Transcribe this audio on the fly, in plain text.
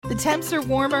The temps are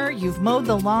warmer, you've mowed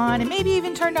the lawn, and maybe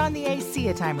even turned on the AC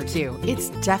a time or two. It's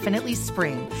definitely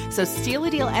spring. So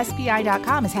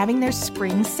StealADealSPI.com is having their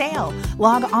spring sale.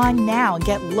 Log on now and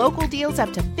get local deals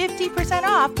up to 50%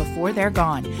 off before they're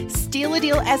gone.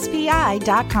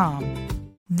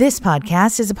 StealADealSPI.com. This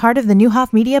podcast is a part of the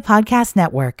Newhoff Media Podcast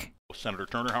Network. Senator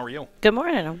Turner, how are you? Good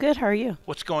morning. I'm good. How are you?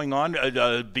 What's going on?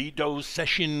 Veto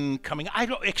session coming. I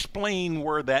don't explain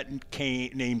where that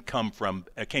name came from.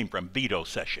 Veto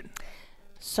session.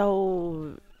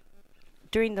 So,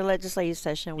 during the legislative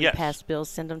session, we passed bills,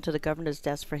 send them to the governor's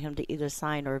desk for him to either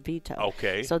sign or veto.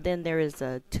 Okay. So then there is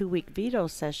a 2-week veto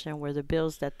session where the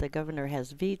bills that the governor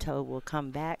has vetoed will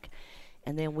come back.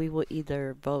 And then we will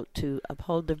either vote to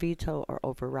uphold the veto or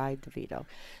override the veto.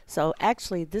 So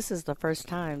actually, this is the first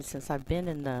time since I've been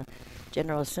in the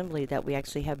General Assembly that we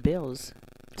actually have bills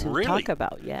to talk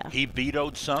about. Yeah. He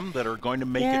vetoed some that are going to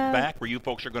make it back, where you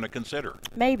folks are going to consider.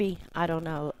 Maybe. I don't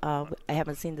know. I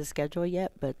haven't seen the schedule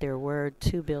yet, but there were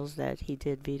 2 bills that he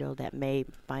did veto that may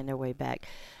find their way back.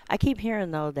 I keep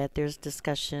hearing, though, that there's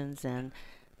discussions and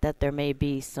that there may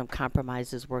be some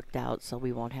compromises worked out, so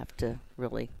we won't have to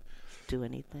really do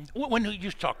anything. When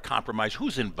you talk compromise,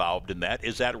 who's involved in that?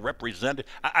 Is that represented?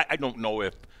 I don't know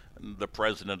if the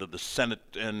president of the Senate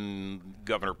and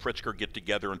Governor Pritzker get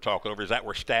together and talk over. Is that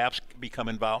where staffs become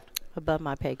involved? Above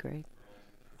my pay grade.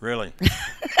 Really?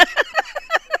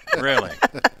 Really?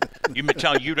 You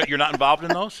tell you're not involved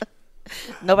in those?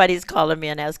 Nobody's calling me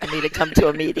and asking me to come to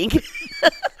a meeting.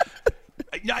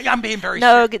 I'm being very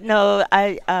serious. No.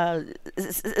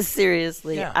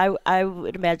 Seriously. Yeah. I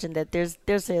would imagine that there's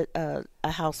a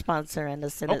House sponsor and a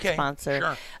Senate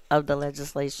sponsor of the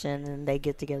legislation, and they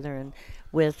get together and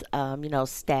with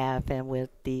staff and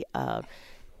with the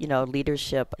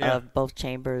leadership of both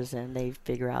chambers, and they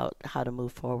figure out how to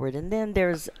move forward. And then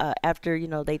there's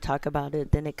after they talk about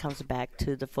it, then it comes back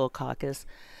to the full caucus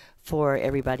for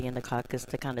everybody in the caucus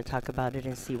to kind of talk about it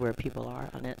and see where people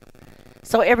are on it.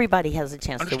 So everybody has a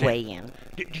chance to weigh in.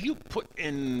 Do you put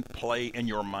in play, in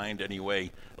your mind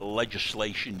anyway,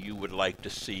 legislation you would like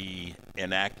to see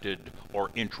enacted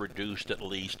or introduced at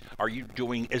least?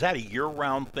 Is that a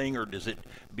year-round thing, or does it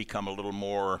become a little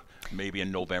more maybe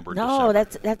in November, December? No,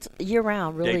 that's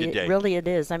year-round. Really, day to day. Really it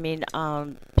is. I mean,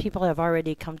 people have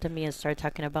already come to me and started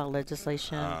talking about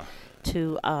legislation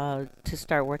to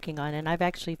start working on, and I've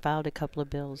actually filed a couple of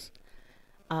bills.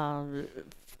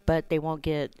 But they won't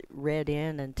get read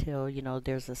in until,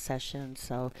 there's a session.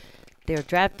 So they're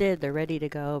drafted, they're ready to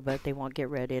go, but they won't get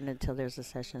read in until there's a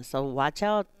session. So watch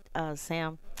out,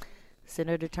 Sam.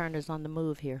 Senator Turner's on the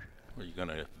move here. Are you going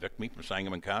to evict me from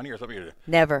Sangamon County or something?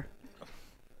 Never.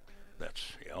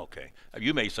 That's okay.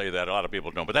 You may say that. A lot of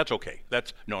people don't, but that's okay.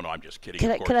 No, I'm just kidding.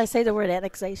 Could I say the word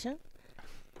annexation?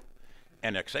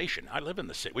 Annexation? I live in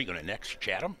the city. We going to annex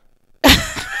Chatham?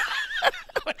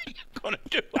 What are you going to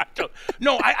do?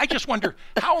 I just wonder,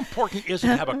 how important is it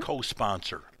to have a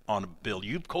co-sponsor on a bill?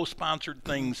 You've co-sponsored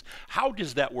things. How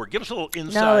does that work? Give us a little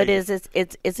insight. No, it is.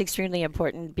 It's extremely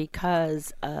important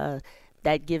because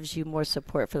that gives you more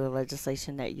support for the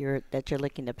legislation that you're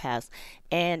looking to pass.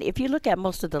 And if you look at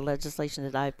most of the legislation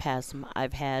that I've passed,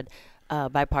 I've had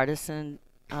bipartisan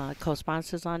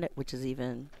co-sponsors on it, which is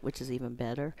even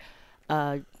better.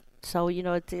 So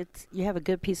it's you have a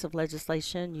good piece of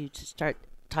legislation. You just start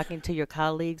talking to your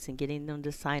colleagues and getting them to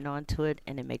sign on to it,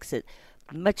 and it makes it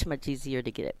much, much easier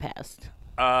to get it passed.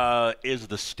 Is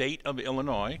the state of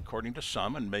Illinois, according to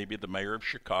some, and maybe the mayor of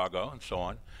Chicago and so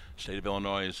on, state of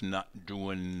Illinois is not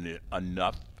doing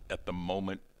enough at the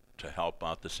moment to help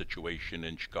out the situation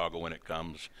in Chicago when it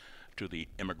comes to the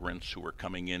immigrants who are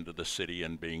coming into the city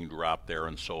and being dropped there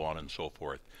and so on and so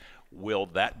forth? Will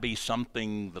that be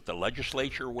something that the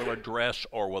legislature will address,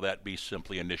 or will that be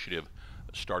simply initiative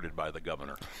started by the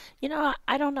governor?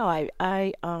 I don't know.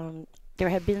 There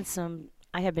have been some.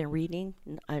 I have been reading.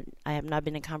 I have not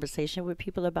been in conversation with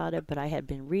people about it, but I had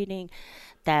been reading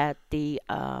that the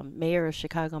mayor of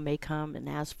Chicago may come and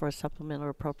ask for a supplemental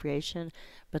appropriation.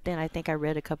 But then I think I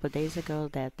read a couple of days ago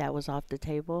that was off the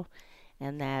table,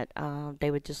 and that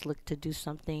they would just look to do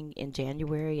something in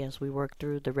January as we work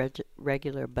through the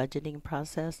regular budgeting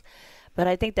process. But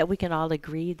I think that we can all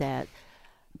agree that,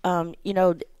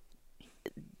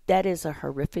 that is a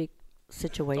horrific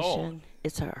situation.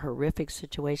 It's a horrific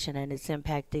situation, and it's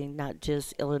impacting not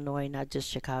just Illinois, not just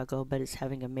Chicago, but it's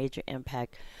having a major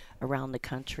impact around the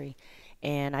country.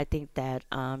 And I think that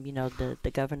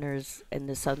the governors in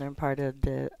the southern part of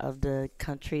the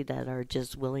country that are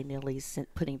just willy-nilly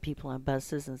putting people on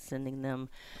buses and sending them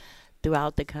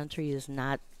throughout the country is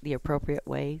not the appropriate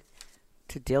way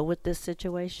to deal with this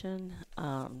situation.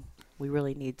 We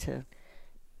really need to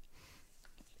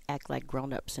act like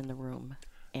grown-ups in the room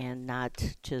and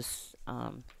not just,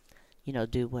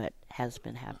 do what has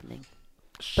been happening.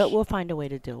 But we'll find a way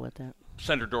to deal with it.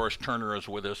 Senator Doris Turner is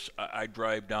with us. I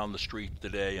drive down the street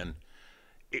today, and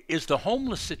is the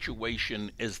homeless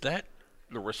situation, is that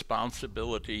the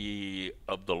responsibility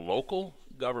of the local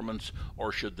governments,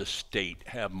 or should the state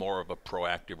have more of a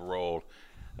proactive role?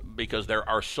 Because there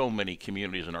are so many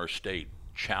communities in our state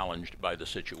challenged by the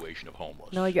situation of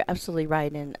homeless. No, you're absolutely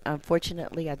right. And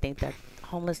unfortunately, I think that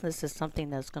homelessness is something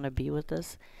that's going to be with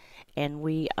us. And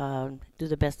we do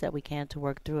the best that we can to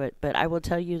work through it. But I will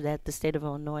tell you that the state of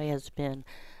Illinois has been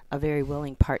a very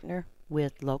willing partner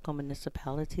with local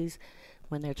municipalities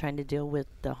when they're trying to deal with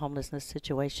the homelessness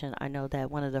situation. I know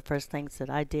that one of the first things that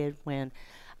I did when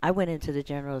I went into the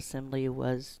General Assembly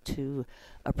was to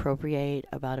appropriate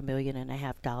about $1.5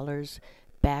 million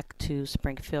back to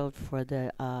Springfield for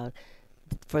the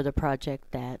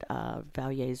project that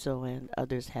Valiezo and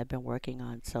others have been working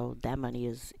on. So that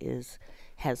money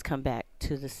has come back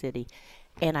to the city.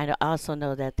 And I also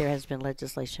know that there has been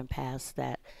legislation passed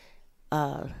that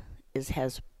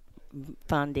has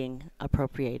funding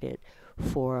appropriated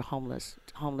for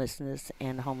homelessness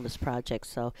and homeless projects.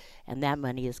 So, and that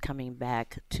money is coming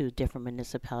back to different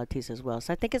municipalities as well.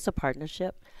 So I think it's a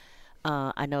partnership.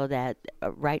 I know that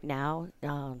right now,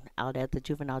 out at the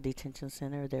Juvenile Detention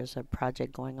Center, there's a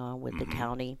project going on with the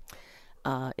county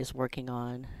is working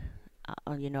on,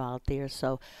 out there.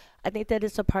 So I think that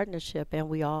it's a partnership, and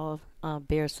we all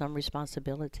bear some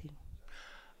responsibility.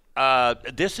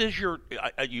 This is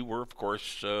you were, of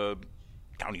course,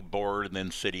 county board and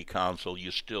then city council.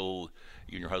 You and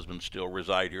your husband still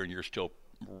reside here, and you're still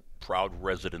proud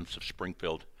residents of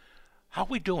Springfield. How are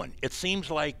we doing? It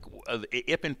seems like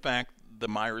if in fact the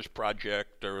Myers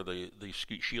project or the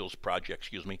Shields project,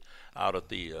 out at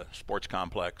the sports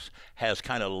complex has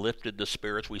kind of lifted the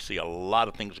spirits. We see a lot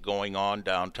of things going on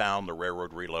downtown, the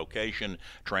railroad relocation,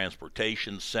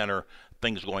 transportation center,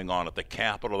 things going on at the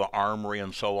Capitol, the Armory,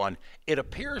 and so on. It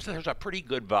appears there's a pretty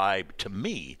good vibe, to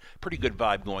me,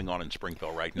 going on in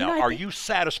Springfield right now. Are you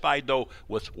satisfied, though,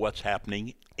 with what's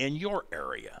happening in your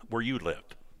area where you live?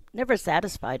 Never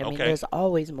satisfied. I mean, there's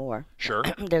always more. Sure.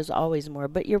 There's always more.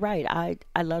 But you're right.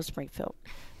 I love Springfield.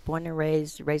 Born and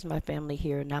raised my family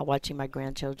here, now watching my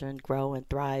grandchildren grow and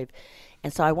thrive.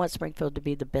 And so I want Springfield to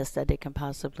be the best that it can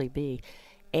possibly be.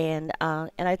 And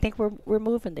I think we're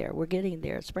moving there. We're getting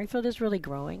there. Springfield is really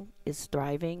growing. It's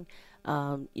thriving.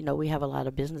 We have a lot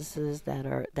of businesses that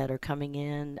are coming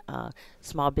in,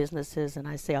 small businesses, and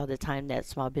I say all the time that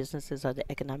small businesses are the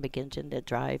economic engine that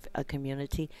drive a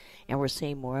community, and we're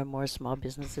seeing more and more small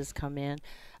businesses come in.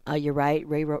 You're right.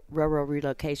 Railroad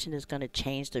relocation is going to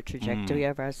change the trajectory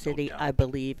of our city. No doubt. I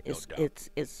believe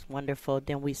it's wonderful.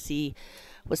 Then we see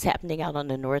what's happening out on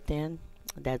the north end.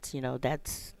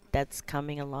 That's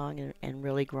coming along and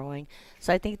really growing.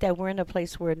 So I think that we're in a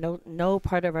place where no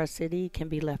part of our city can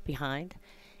be left behind,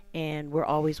 and we're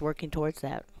always working towards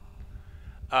that.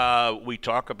 We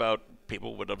talk about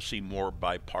people would have seen more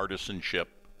bipartisanship.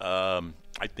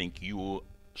 I think you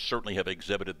certainly have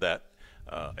exhibited that,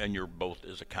 and you're both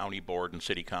as a county board and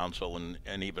city council,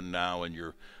 and even now in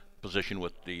your position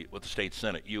with the state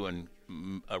senate. You and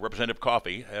Representative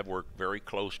Coffey have worked very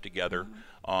close together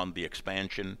on the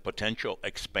potential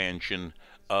expansion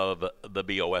of the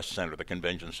BOS Center, the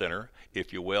convention center,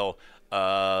 if you will.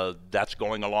 That's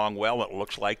going along well. It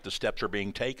looks like the steps are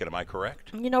being taken. Am I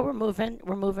correct? We're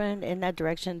moving in that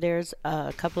direction. There's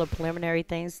a couple of preliminary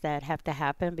things that have to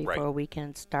happen before we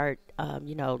can start,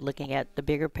 looking at the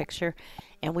bigger picture,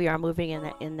 and we are moving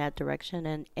in that direction.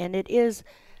 And it is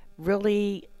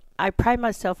really, I pride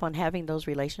myself on having those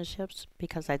relationships,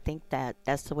 because I think that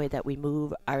that's the way that we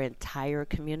move our entire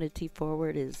community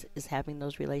forward is having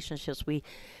those relationships. We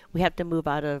have to move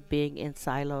out of being in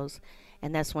silos,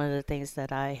 and that's one of the things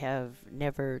that I have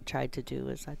never tried to do.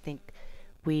 Is I think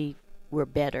we're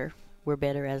better. We're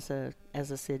better as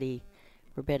a city.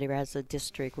 We're better as a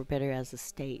district. We're better as a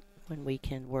state when we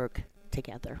can work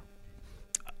together.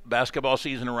 Basketball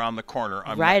season around the corner.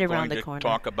 I'm right not around going the to corner.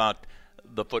 Talk about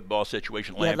the football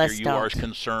situation. Yeah, Lampier, you are as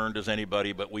concerned as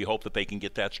anybody, but we hope that they can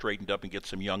get that straightened up and get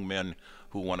some young men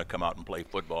who want to come out and play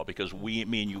football, because me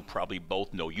and you probably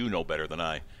both know, you know better than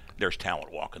I, there's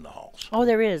talent walking the halls. Oh,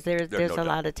 there is. There's no a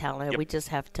lot of talent. Yep. We just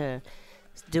have to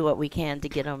do what we can to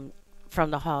get them from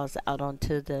the halls out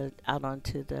onto the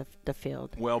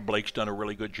field. Well, Blake's done a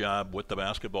really good job with the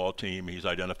basketball team. He's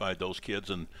identified those kids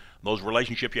and those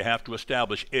relationships you have to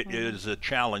establish. It is a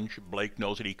challenge. Blake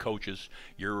knows that he coaches.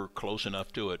 You're close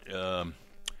enough to it.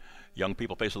 young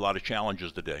people face a lot of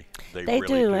challenges today. They They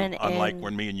really do, do. and- Unlike and-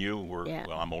 when me and you were, Yeah.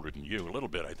 well, I'm older than you a little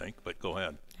bit, I think, but go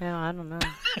ahead. Yeah, I don't know.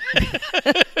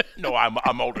 No,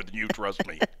 I'm older than you, trust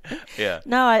me. Yeah.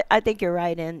 No, I think you're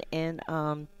right, and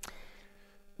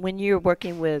when you're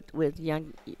working with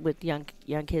young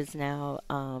kids now,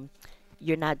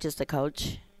 you're not just a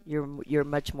coach. You're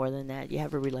much more than that. You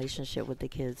have a relationship with the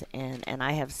kids, and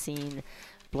I have seen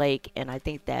Blake, and I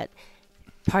think that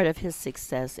part of his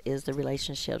success is the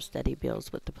relationships that he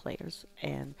builds with the players,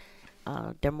 and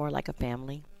they're more like a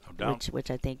family. No doubt. Which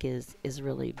I think is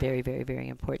really very, very, very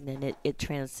important, and it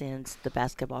transcends the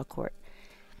basketball court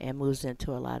and moves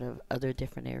into a lot of other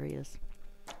different areas.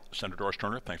 Senator Doris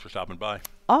Turner, thanks for stopping by.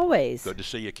 Always. Good to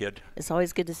see you, kid. It's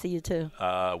always good to see you too.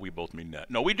 We both mean that.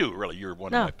 No, we do, really. You're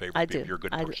one No, of my favorite I people. do. You're a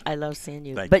good I, person. I love seeing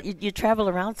you. Thank But you. you travel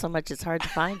around so much, it's hard to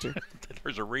find you.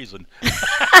 There's a reason.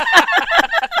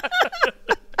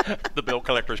 The bill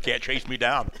collectors can't chase me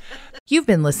down. You've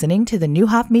been listening to the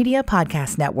Newhoff Media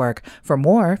Podcast Network. For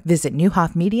more, visit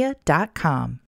newhoffmedia.com.